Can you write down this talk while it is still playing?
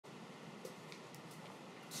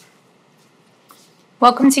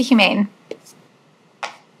Welcome to Humane.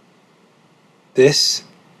 This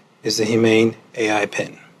is the Humane AI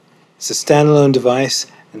Pin. It's a standalone device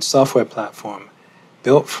and software platform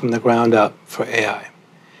built from the ground up for AI.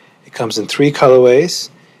 It comes in 3 colorways,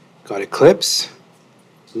 got Eclipse,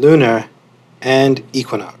 Lunar, and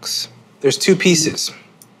Equinox. There's 2 pieces,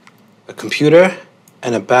 a computer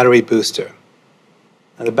and a battery booster.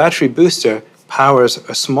 Now the battery booster powers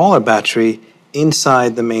a smaller battery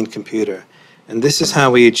inside the main computer, and this is how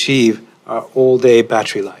we achieve our all-day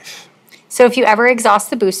battery life. So if you ever exhaust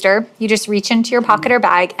the booster, you just reach into your pocket or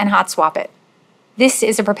bag and hot swap it. This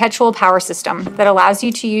is a perpetual power system that allows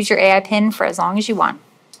you to use your AI pin for as long as you want.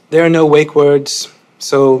 There are no wake words,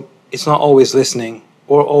 so it's not always listening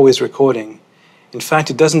or always recording. In fact,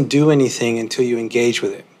 it doesn't do anything until you engage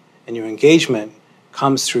with it, and your engagement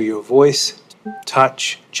comes through your voice,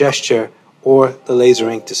 touch, gesture, or the laser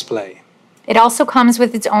ink display. It also comes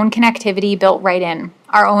with its own connectivity built right in,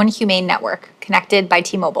 our own Humane network, connected by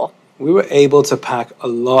T-Mobile. We were able to pack a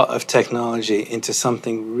lot of technology into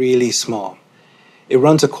something really small. It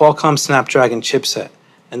runs a Qualcomm Snapdragon chipset,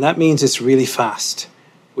 and that means it's really fast,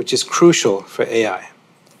 which is crucial for AI.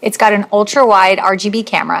 It's got an ultra-wide RGB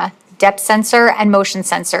camera, depth sensor, and motion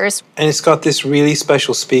sensors. And it's got this really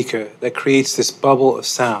special speaker that creates this bubble of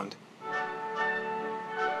sound.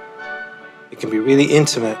 It can be really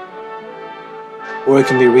intimate, or it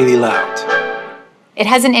can be really loud. It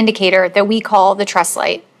has an indicator that we call the Trust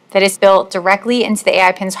Light that is built directly into the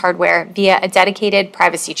AI Pin's hardware via a dedicated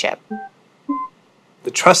privacy chip.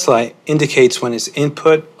 The Trust Light indicates when its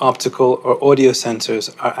input, optical, or audio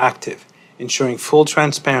sensors are active, ensuring full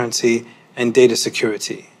transparency and data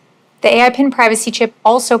security. The AI Pin privacy chip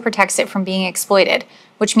also protects it from being exploited,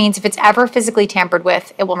 which means if it's ever physically tampered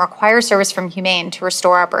with, it will require service from Humane to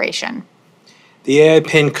restore operation. The AI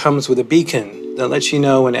Pin comes with a beacon that lets you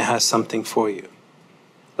know when it has something for you,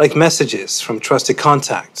 like messages from trusted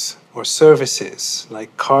contacts or services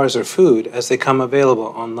like cars or food as they come available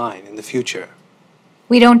online in the future.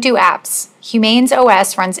 We don't do apps. Humane's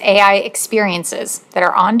OS runs AI experiences that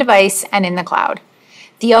are on device and in the cloud.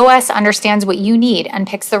 The OS understands what you need and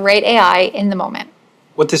picks the right AI in the moment.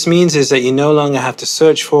 What this means is that you no longer have to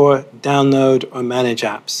search for, download, or manage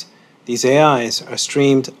apps. These AIs are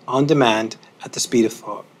streamed on demand at the speed of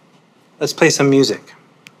thought. Let's play some music.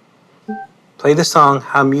 Play the song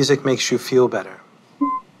How Music Makes You Feel Better.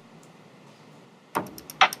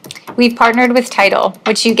 We've partnered with Tidal,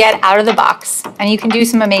 which you get out of the box, and you can do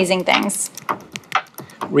some amazing things.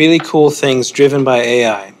 Really cool things driven by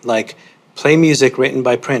AI, like play music written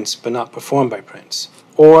by Prince but not performed by Prince,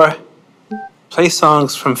 or play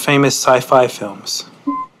songs from famous sci-fi films.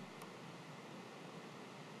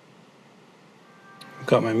 I've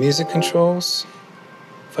got my music controls.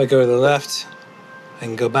 If I go to the left, I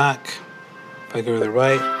can go back. If I go to the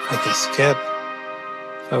right, I can skip.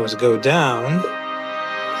 If I was to go down,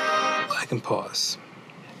 I can pause.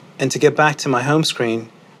 And to get back to my home screen,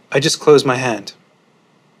 I just close my hand.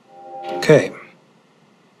 Okay.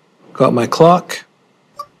 Got my clock,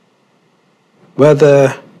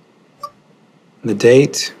 weather, and the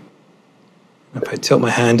date. If I tilt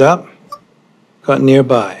my hand up, got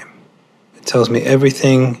nearby. It tells me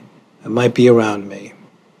everything that might be around me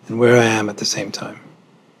and where I am at the same time.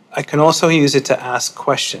 I can also use it to ask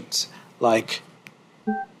questions like,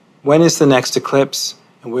 when is the next eclipse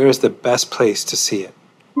and where is the best place to see it?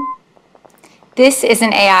 This is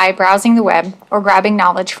an AI browsing the web or grabbing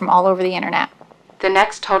knowledge from all over the internet. The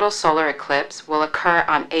next total solar eclipse will occur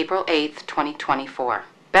on April 8th, 2024.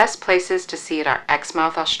 Best places to see it are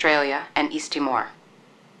Exmouth, Australia, and East Timor.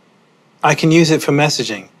 I can use it for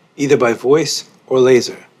messaging, either by voice or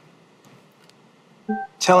laser.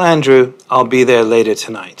 Tell Andrew I'll be there later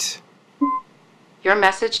tonight. Your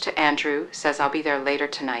message to Andrew says I'll be there later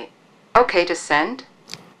tonight. Okay to send?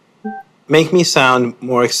 Make me sound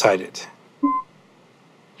more excited.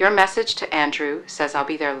 Your message to Andrew says I'll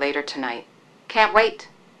be there later tonight. Can't wait.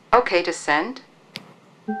 Okay to send?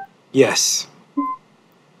 Yes.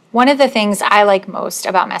 One of the things I like most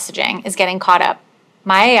about messaging is getting caught up.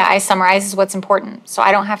 My AI summarizes what's important, so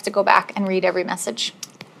I don't have to go back and read every message.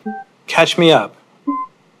 Catch me up.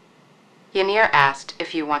 Yanir asked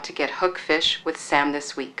if you want to get hook fish with Sam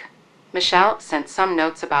this week. Michelle sent some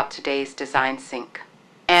notes about today's design sync.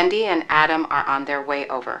 Andy and Adam are on their way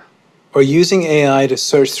over. Or using AI to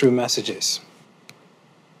search through messages.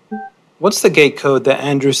 What's the gate code that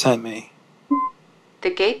Andrew sent me? The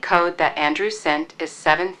gate code that Andrew sent is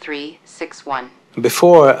 7361.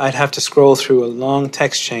 Before, I'd have to scroll through a long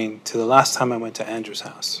text chain to the last time I went to Andrew's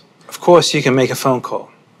house. Of course, you can make a phone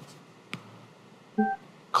call.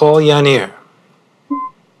 Call Yanir.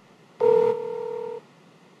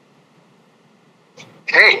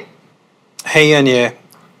 Hey, Yanya,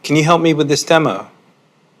 can you help me with this demo?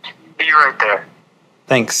 Be right there.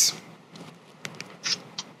 Thanks.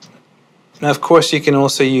 Now, of course, you can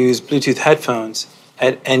also use Bluetooth headphones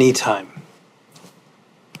at any time.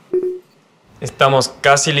 Estamos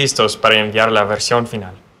casi listos para enviar la versión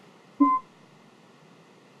final.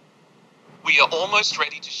 We are almost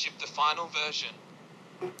ready to ship the final version.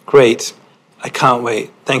 Great. I can't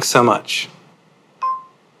wait. Thanks so much.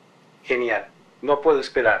 Genial. No puedo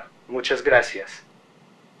esperar. Muchas gracias.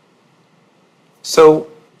 So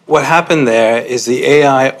what happened there is the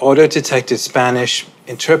AI auto-detected Spanish,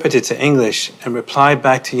 interpreted to English, and replied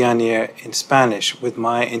back to Yanier in Spanish with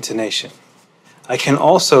my intonation. I can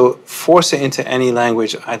also force it into any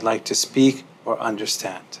language I'd like to speak or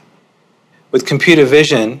understand. With computer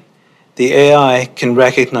vision, the AI can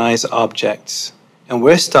recognize objects, and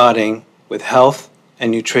we're starting with health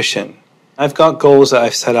and nutrition. I've got goals that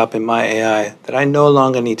I've set up in my AI that I no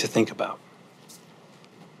longer need to think about.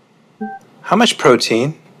 How much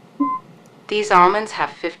protein? These almonds have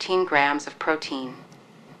 15 grams of protein.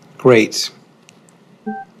 Great.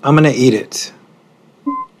 I'm going to eat it.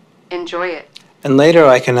 Enjoy it. And later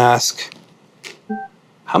I can ask,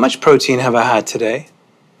 how much protein have I had today?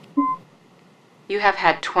 You have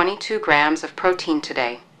had 22 grams of protein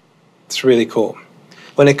today. It's really cool.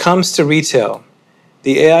 When it comes to retail,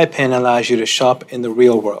 the AI Pin allows you to shop in the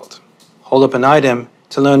real world, hold up an item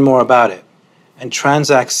to learn more about it, and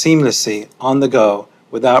transact seamlessly on the go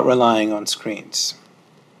without relying on screens.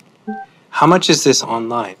 How much is this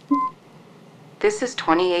online? This is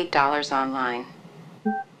 $28 online.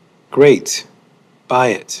 Great. Buy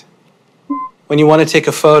it. When you want to take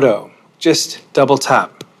a photo, just double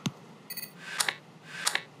tap.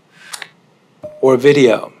 Or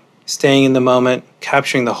video, staying in the moment,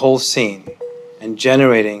 capturing the whole scene, and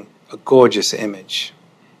generating a gorgeous image.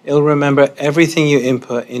 It'll remember everything you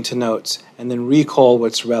input into notes and then recall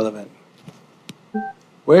what's relevant.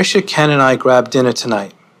 Where should Ken and I grab dinner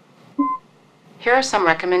tonight? Here are some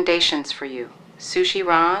recommendations for you. Sushi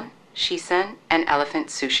Ron, Shisen, and Elephant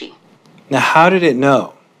Sushi. Now, how did it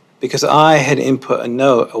know? Because I had input a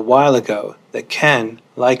note a while ago that Ken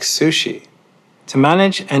likes sushi. To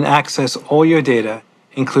manage and access all your data,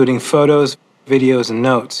 including photos, videos, and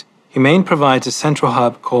notes, Humane provides a central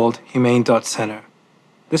hub called humane.center.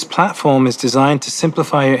 This platform is designed to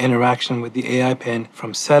simplify your interaction with the AI Pin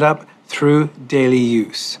from setup through daily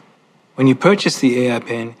use. When you purchase the AI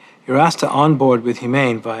Pin, you're asked to onboard with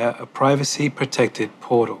Humane via a privacy-protected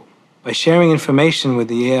portal. By sharing information with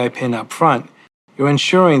the AI Pin up front, you're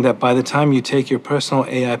ensuring that by the time you take your personal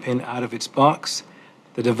AI Pin out of its box,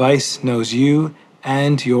 the device knows you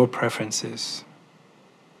and your preferences.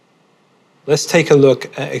 Let's take a look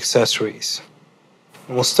at accessories.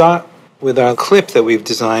 And we'll start with our clip that we've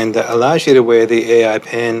designed that allows you to wear the AI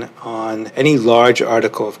Pin on any large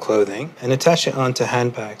article of clothing and attach it onto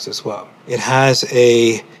handbags as well. It has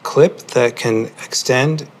a clip that can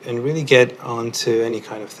extend and really get onto any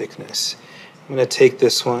kind of thickness. I'm going to take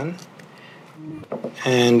this one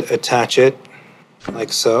and attach it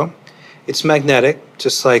like so. It's magnetic,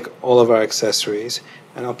 just like all of our accessories,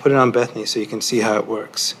 and I'll put it on Bethany so you can see how it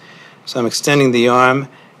works. So I'm extending the arm,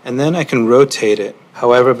 and then I can rotate it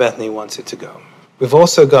however Bethany wants it to go. We've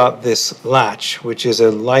also got this latch, which is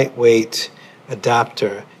a lightweight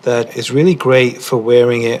adapter that is really great for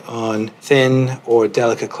wearing it on thin or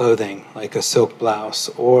delicate clothing, like a silk blouse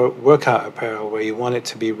or workout apparel where you want it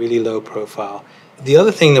to be really low profile. The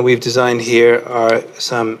other thing that we've designed here are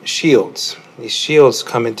some shields. These shields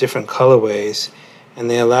come in different colorways, and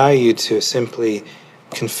they allow you to simply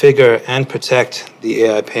configure and protect the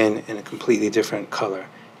AI Pin in a completely different color.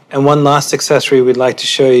 And one last accessory we'd like to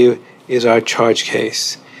show you is our charge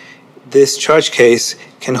case. This charge case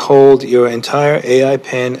can hold your entire AI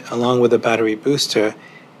Pin along with a battery booster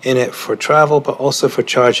in it for travel, but also for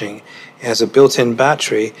charging. It has a built-in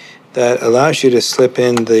battery that allows you to slip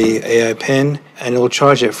in the AI Pin and it will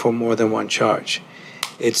charge it for more than one charge.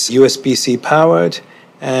 It's USB-C powered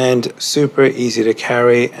and super easy to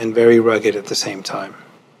carry and very rugged at the same time.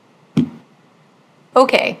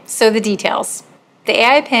 Okay, so the details. The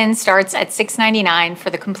AI Pin starts at $699 for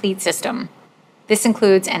the complete system. This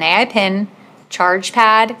includes an AI Pin, charge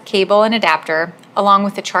pad, cable, and adapter, along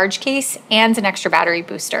with a charge case and an extra battery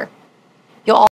booster. You'll